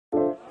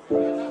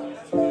Hello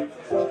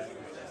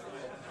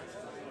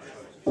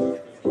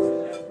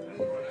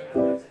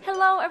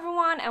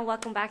everyone and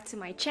welcome back to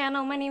my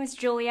channel. My name is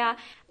Julia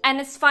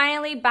and it's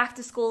finally back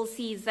to school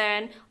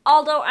season.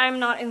 Although I'm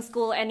not in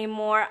school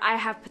anymore, I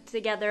have put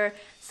together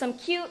some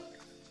cute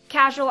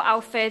casual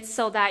outfits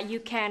so that you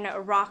can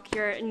rock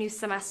your new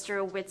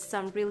semester with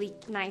some really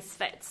nice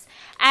fits.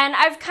 And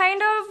I've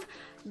kind of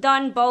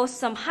done both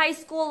some high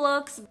school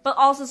looks but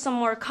also some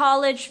more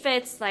college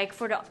fits, like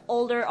for the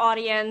older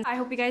audience. I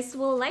hope you guys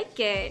will like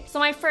it. So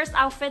my first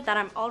outfit that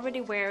I'm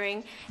already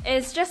wearing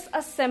is just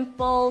a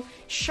simple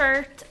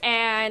shirt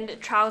and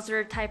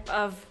trouser type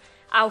of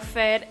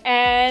outfit,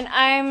 and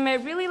I'm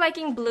really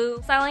liking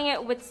blue, styling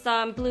it with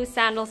some blue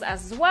sandals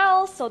as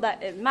well so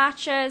that it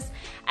matches.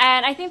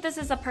 And I think this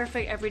is a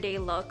perfect everyday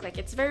look. Like,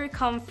 it's very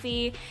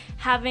comfy.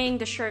 Having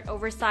the shirt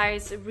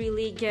oversized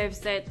really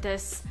gives it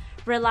this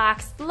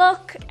relaxed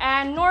look,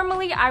 and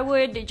normally I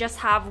would just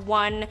have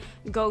one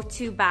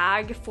go-to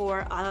bag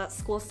for a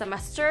school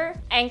semester,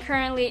 and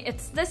currently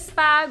it's this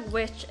bag,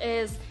 which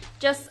is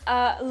just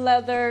a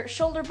leather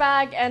shoulder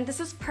bag, and this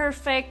is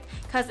perfect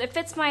because it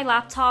fits my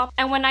laptop.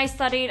 And when I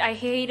studied, I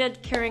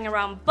hated carrying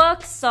around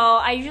books, so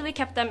I usually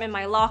kept them in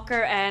my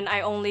locker and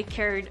I only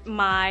carried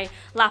my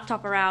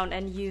laptop around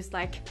and used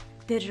like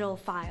digital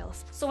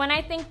files. So when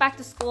I think back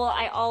to school,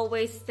 I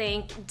always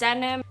think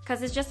denim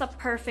because it's just a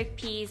perfect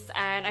piece,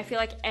 and I feel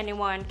like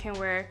anyone can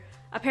wear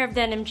a pair of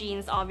denim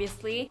jeans,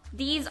 obviously.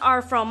 These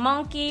are from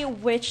Monkey,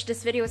 which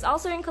this video is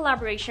also in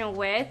collaboration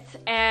with,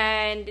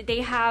 and they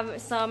have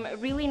some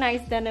really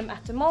nice denim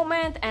at the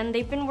moment, and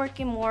they've been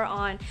working more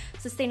on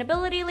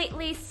sustainability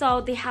lately, so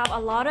they have a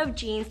lot of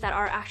jeans that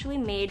are actually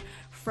made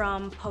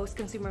from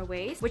post-consumer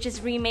waste, which is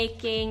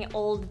remaking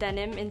old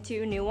denim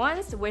into new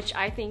ones, which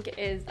I think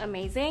is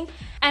amazing.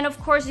 And of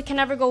course, you can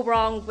never go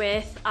wrong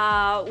with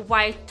a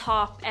white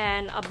top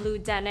and a blue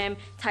denim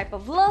type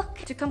of look.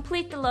 To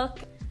complete the look,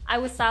 I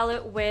would style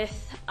it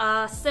with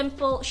a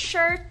simple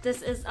shirt.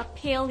 This is a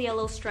pale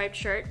yellow striped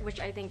shirt, which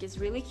I think is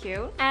really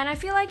cute. And I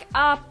feel like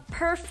a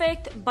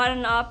perfect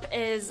button-up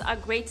is a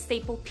great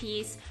staple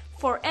piece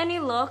for any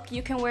look.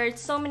 You can wear it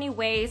so many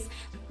ways.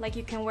 Like,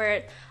 you can wear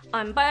it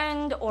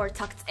unbuttoned or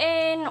tucked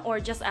in or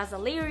just as a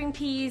layering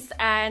piece,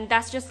 and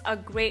that's just a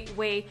great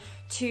way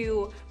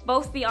to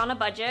both be on a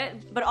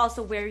budget but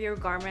also wear your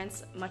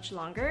garments much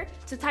longer.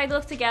 To tie the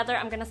look together,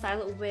 I'm gonna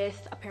style it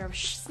with a pair of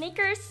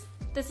sneakers.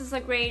 This is a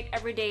great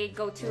everyday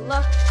go-to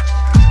look.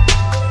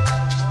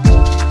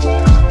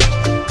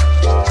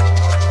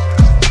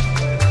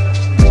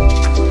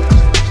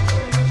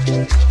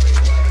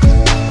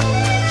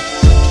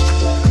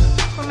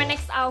 For my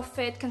next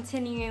outfit,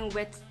 continuing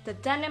with the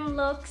denim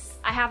looks,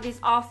 I have these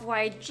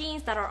off-white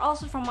jeans that are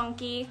also from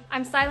Monkey.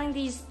 I'm styling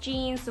these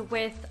jeans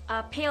with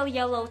a pale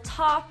yellow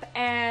top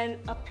and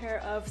a pair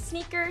of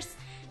sneakers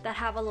that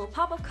have a little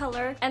pop of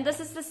color, and this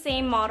is the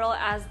same model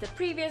as the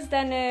previous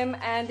denim,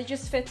 and they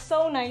just fit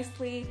so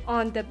nicely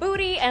on the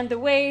booty and the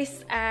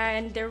waist,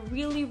 and they're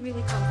really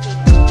comfy.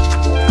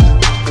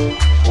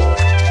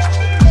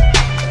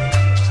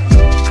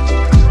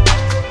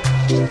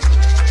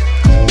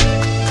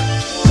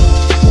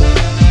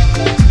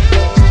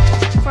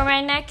 For my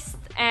next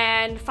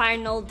and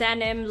final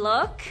denim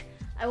look,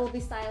 I will be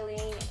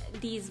styling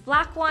these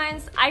black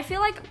ones. I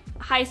feel like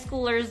high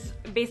schoolers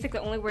basically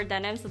only wear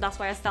denim, so that's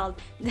why I styled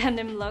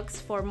denim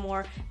looks for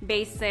more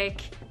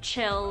basic,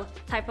 chill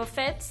type of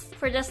fits.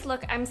 For this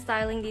look, I'm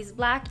styling these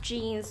black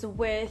jeans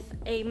with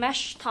a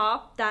mesh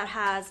top that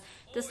has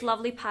this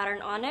lovely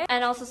pattern on it,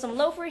 and also some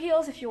loafer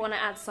heels if you want to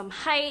add some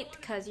height,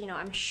 because you know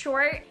I'm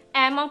short.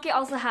 And Monkey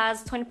also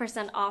has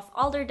 20% off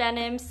all their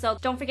denims, so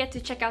don't forget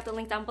to check out the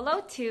link down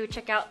below to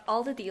check out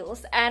all the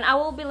deals, and I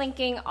will be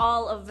linking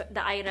all of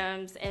the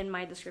items in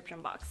my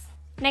description box.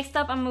 Next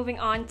up, I'm moving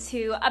on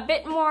to a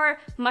bit more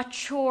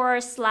mature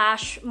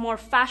 / more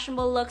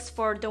fashionable looks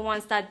for the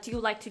ones that do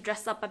like to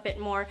dress up a bit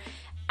more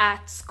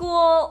at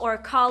school or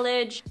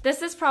college.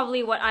 This is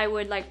probably what I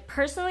would like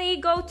personally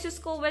go to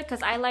school with,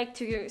 because I like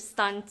to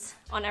stunt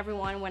on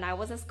everyone when I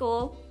was at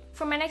school.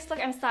 For my next look,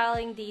 I'm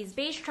styling these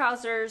beige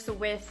trousers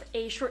with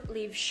a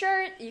short-sleeve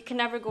shirt. You can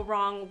never go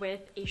wrong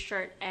with a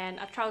shirt and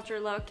a trouser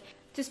look.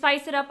 To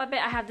spice it up a bit,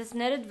 I have this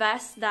knitted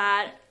vest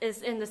that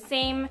is in the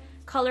same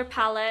color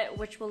palette,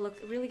 which will look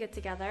really good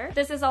together.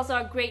 This is also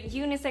a great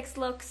unisex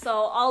look, so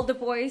all the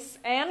boys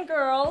and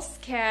girls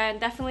can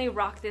definitely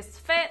rock this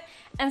fit.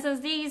 And since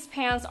these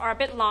pants are a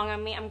bit long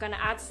on me, I'm gonna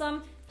add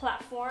some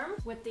platform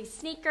with these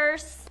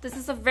sneakers. This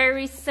is a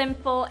very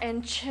simple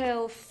and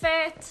chill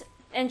fit,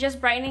 and just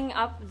brightening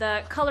up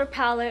the color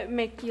palette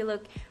make you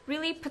look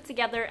really put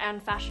together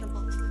and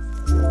fashionable.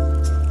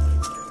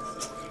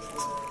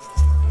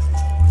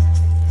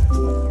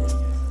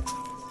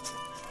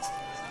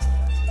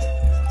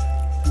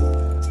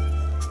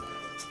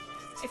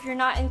 If you're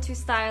not into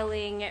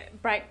styling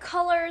bright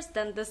colors,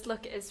 then this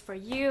look is for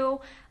you.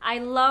 I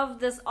love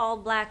this all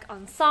black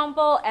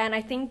ensemble, and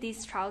I think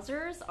these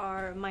trousers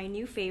are my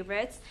new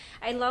favorites.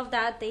 I love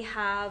that they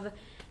have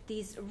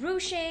these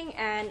ruching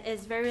and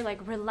is very like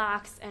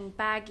relaxed and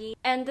baggy.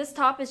 And this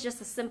top is just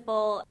a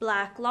simple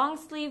black long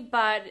sleeve,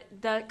 but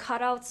the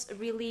cutouts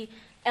really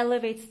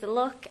elevates the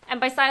look. And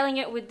by styling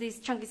it with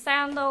these chunky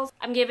sandals,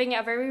 I'm giving it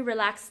a very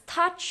relaxed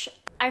touch.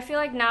 I feel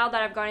like now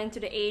that I've gotten into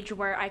the age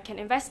where I can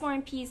invest more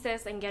in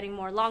pieces and getting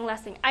more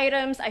long-lasting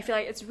items, I feel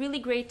like it's really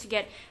great to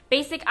get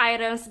basic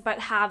items but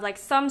have like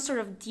some sort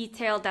of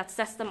detail that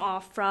sets them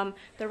off from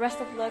the rest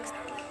of the looks.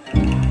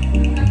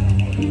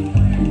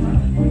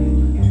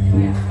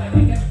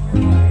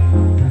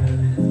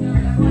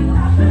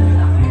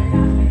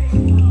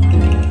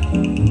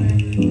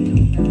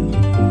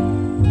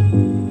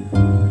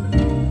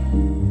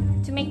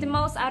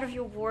 Out of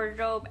your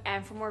wardrobe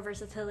and for more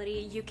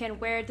versatility, you can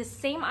wear the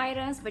same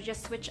items but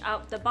just switch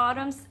out the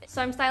bottoms.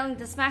 So I'm styling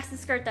this maxi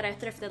skirt that I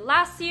thrifted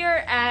last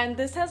year, and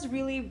this has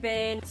really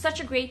been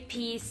such a great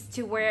piece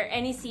to wear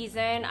any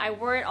season. I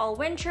wore it all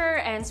winter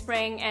and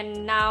spring,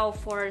 and now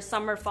for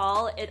summer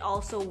fall it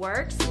also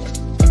works.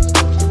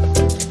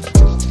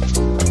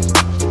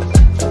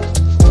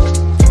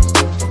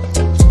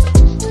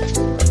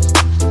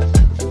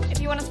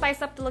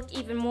 Spice up the look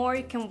even more,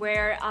 you can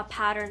wear a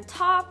patterned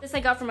top. This I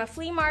got from a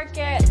flea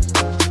market.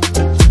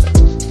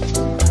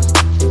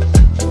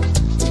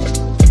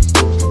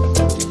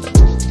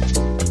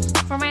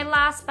 For my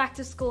last back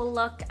to school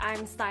look,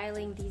 I'm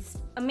styling these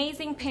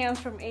amazing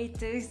pants from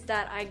Eytys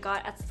that I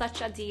got at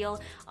such a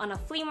deal on a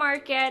flea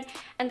market.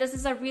 And this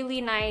is a really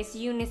nice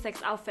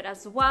unisex outfit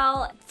as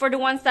well. For the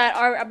ones that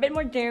are a bit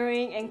more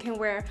daring and can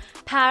wear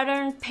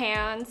patterned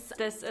pants,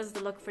 this is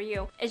the look for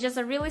you. It's just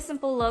a really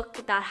simple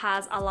look that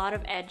has a lot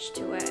of edge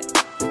to it.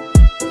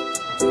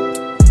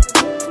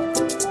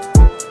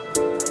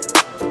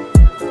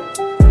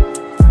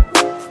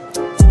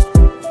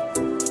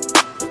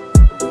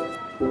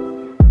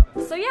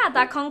 So yeah,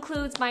 that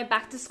concludes my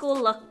back to school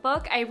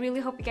lookbook. I really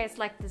hope you guys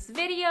liked this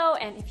video,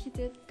 and if you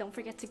did, don't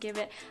forget to give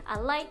it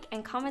a like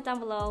and comment down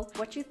below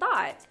what you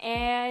thought.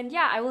 And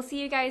yeah, I will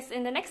see you guys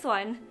in the next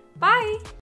one. Bye!